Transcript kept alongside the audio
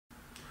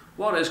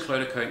What is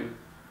cloud accounting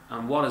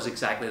and what is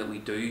exactly that we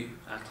do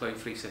at Cloud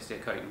 360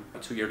 Accounting?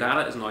 So your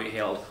data is now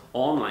held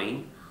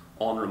online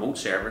on remote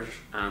servers,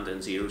 and in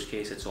Xero's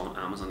case it's on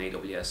Amazon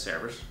AWS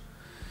servers.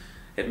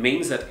 It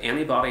means that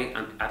anybody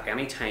and at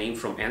any time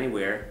from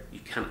anywhere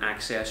you can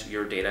access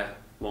your data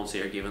once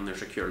they are given their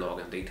secure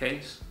login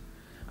details.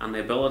 And the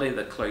ability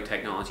that cloud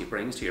technology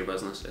brings to your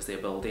business is the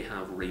ability to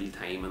have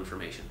real-time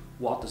information.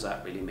 What does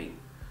that really mean?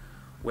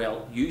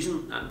 Well,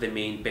 using the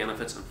main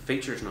benefits and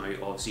features now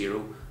of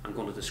Xero, I'm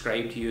going to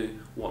describe to you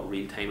what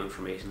real-time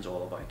information is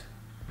all about.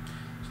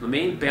 So the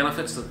main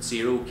benefits that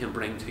Xero can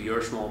bring to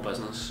your small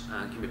business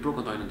can be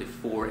broken down into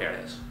 4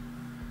 areas.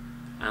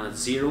 And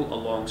it's Xero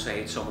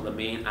alongside some of the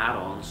main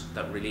add-ons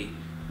that really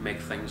make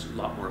things a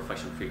lot more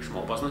efficient for your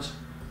small business.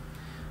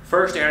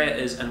 First area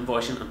is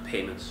invoicing and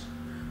payments.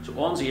 So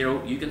on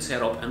Xero you can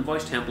set up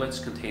invoice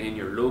templates containing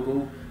your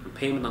logo and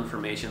payment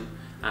information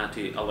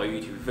to allow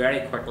you to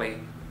very quickly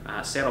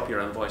set up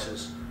your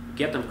invoices,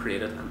 get them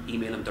created and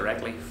email them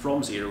directly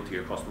from Xero to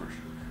your customers.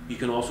 You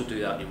can also do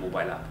that in your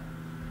mobile app.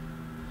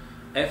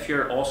 If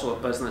you're also a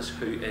business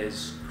who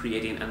is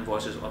creating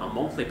invoices on a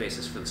monthly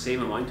basis for the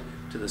same amount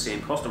to the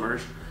same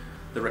customers,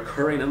 the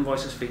recurring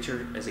invoices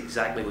feature is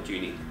exactly what you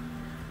need.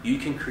 You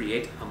can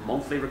create a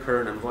monthly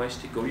recurring invoice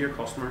to go to your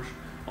customers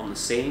on the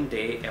same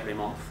day every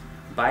month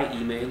by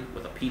email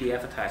with a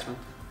PDF attachment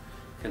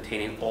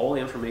containing all the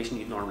information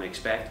you'd normally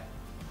expect,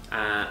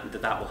 and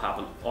that will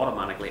happen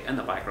automatically in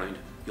the background.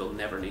 You'll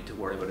never need to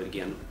worry about it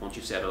again once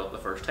you set it up the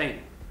first time.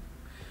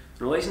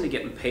 In relation to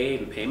getting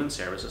paid and payment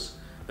services,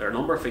 there are a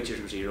number of features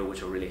in Xero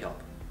which will really help.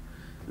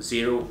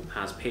 Xero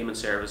has payment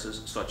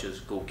services such as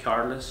Go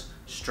Cardless,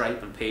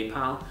 Stripe and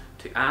PayPal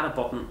to add a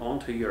button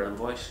onto your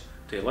invoice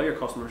to allow your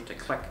customers to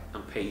click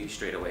and pay you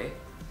straight away.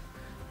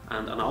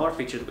 And another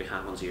feature that we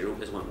have on Xero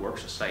is when it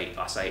works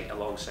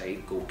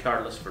alongside Go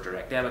Cardless for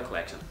direct debit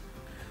collection.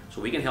 So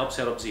we can help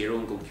set up Xero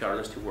and Go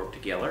Cardless to work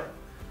together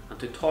and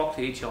to talk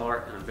to each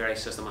other in a very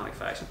systematic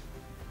fashion.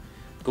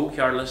 Go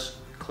Cardless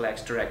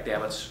collects direct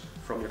debits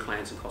from your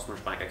clients and customers'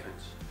 bank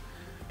accounts.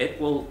 It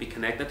will be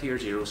connected to your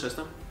Xero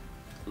system,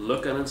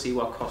 look in and see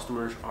what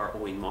customers are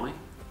owing money,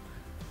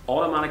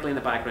 automatically in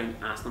the background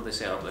ask them to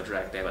set up a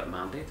direct debit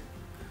mandate.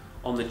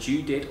 On the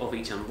due date of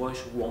each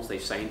invoice, once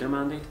they've signed their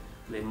mandate,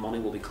 the money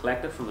will be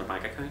collected from their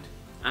bank account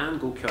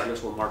and Go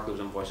Cardless will mark those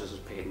invoices as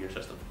paid in your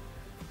system.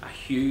 A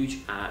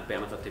huge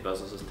benefit to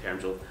businesses in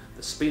terms of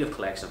the speed of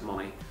collection of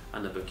money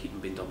and the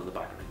bookkeeping being done in the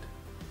background.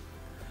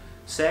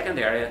 Second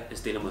area is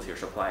dealing with your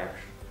suppliers,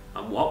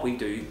 and what we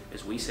do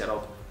is we set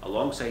up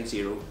alongside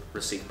Xero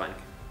Receipt Bank.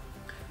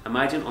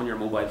 Imagine on your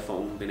mobile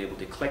phone being able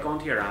to click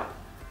onto your app,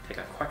 take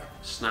a quick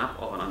snap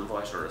of an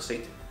invoice or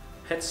receipt,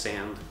 hit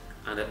send,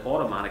 and it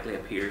automatically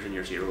appears in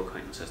your Xero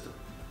accounting system.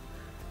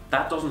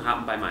 That doesn't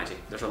happen by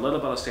magic. There's a little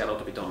bit of setup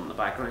to be done in the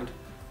background.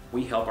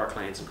 We help our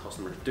clients and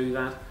customers do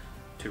that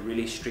to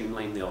really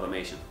streamline the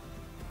automation.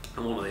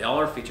 And one of the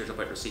other features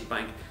about Receipt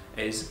Bank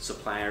is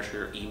suppliers who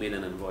are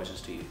emailing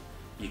invoices to you.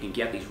 You can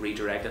get these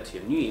redirected to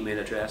your new email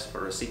address for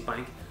Receipt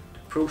Bank to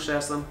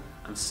process them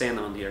and send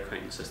them into your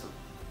accounting system.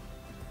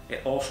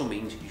 It also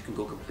means you can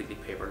go completely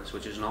paperless,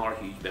 which is another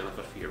huge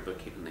benefit for your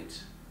bookkeeping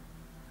needs.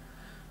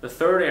 The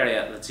third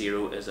area that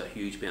Xero is a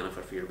huge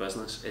benefit for your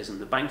business is in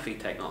the bank feed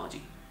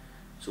technology.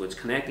 So it's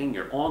connecting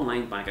your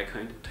online bank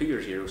account to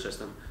your Xero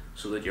system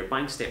so that your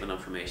bank statement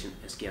information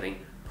is getting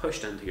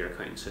pushed into your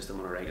accounting system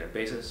on a regular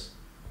basis.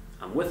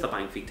 And with the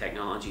bank feed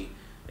technology,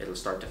 it'll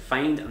start to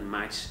find and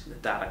match the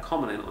data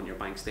coming in on your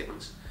bank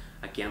statements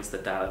against the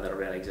data that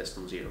already exists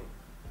on Xero.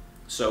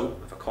 So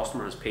if a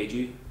customer has paid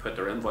you, put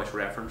their invoice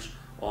reference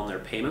on their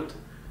payment,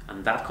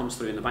 and that comes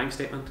through in the bank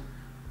statement,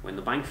 when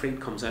the bank feed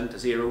comes into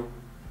Xero,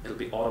 it'll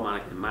be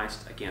automatically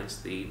matched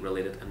against the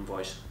related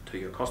invoice to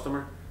your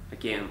customer.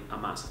 Again, a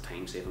massive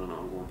time saving on an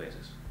ongoing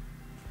basis.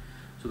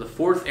 So the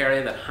fourth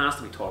area that has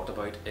to be talked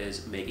about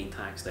is making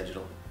tax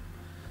digital.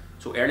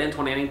 So early in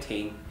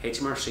 2019,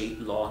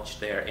 HMRC launched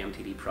their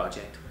MTD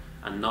project,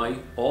 and now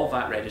all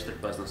VAT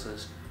registered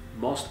businesses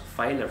must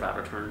file their VAT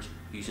returns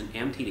using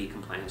MTD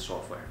compliant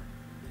software.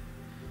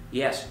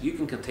 Yes, you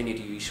can continue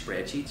to use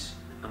spreadsheets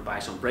and buy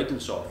some bridging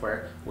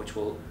software which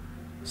will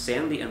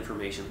send the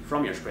information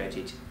from your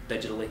spreadsheets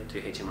digitally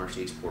to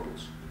HMRC's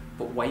portals.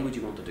 But why would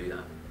you want to do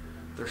that?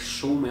 There's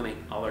so many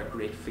other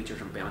great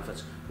features and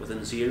benefits within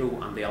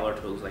Xero and the other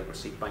tools like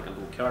Receipt Bank and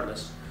Go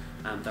Cardless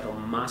that will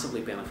massively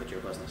benefit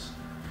your business.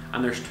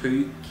 And there's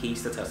 2 key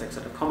statistics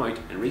that have come out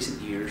in recent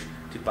years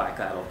to back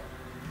that up.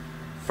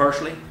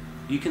 Firstly,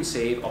 you can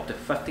save up to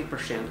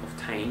 50% of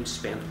time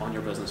spent on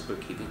your business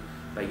bookkeeping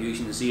by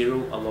using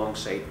Xero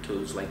alongside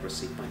tools like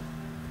Receipt Bank.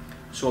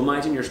 So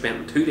imagine you're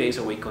spending 2 days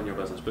a week on your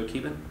business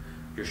bookkeeping,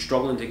 you're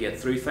struggling to get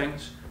through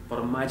things, but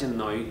imagine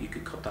now you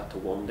could cut that to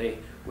 1 day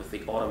with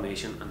the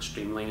automation and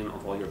streamlining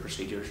of all your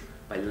procedures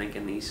by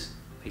linking these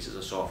pieces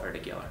of software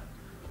together.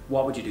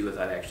 What would you do with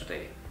that extra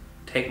day?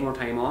 Take more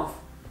time off,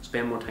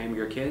 spend more time with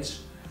your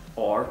kids,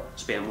 or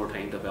spend more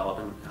time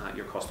developing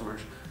your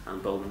customers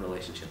and building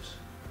relationships.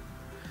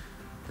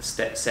 The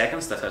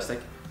second statistic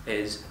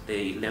is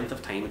the length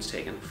of time it's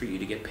taken for you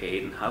to get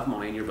paid and have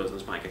money in your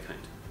business bank account.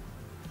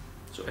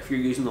 So if you're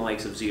using the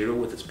likes of Xero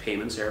with its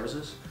payment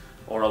services,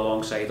 or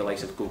alongside the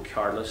likes of Go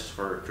Cardless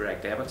for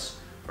direct debits,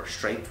 or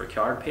Stripe for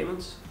card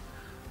payments,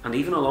 and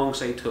even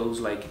alongside tools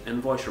like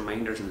Invoice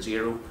Reminders in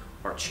Xero,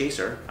 or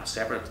Chaser, a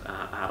separate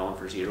add-on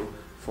for Xero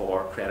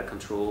for credit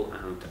control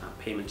and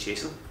payment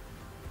chasing,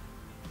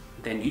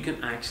 then you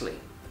can actually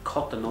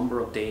cut the number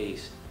of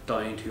days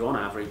down to, on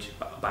average,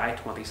 by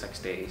 26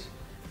 days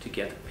to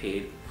get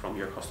paid from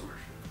your customers.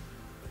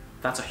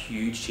 That's a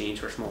huge change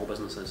for small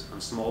businesses,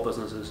 and small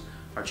businesses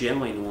are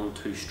generally known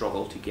to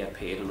struggle to get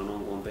paid on an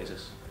ongoing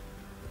basis.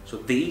 So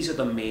these are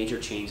the major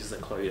changes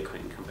that cloud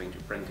accounting can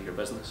bring to your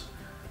business,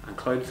 and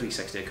Cloud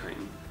 360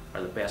 Accounting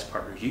are the best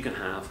partners you can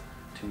have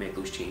to make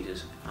those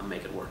changes and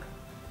make it work.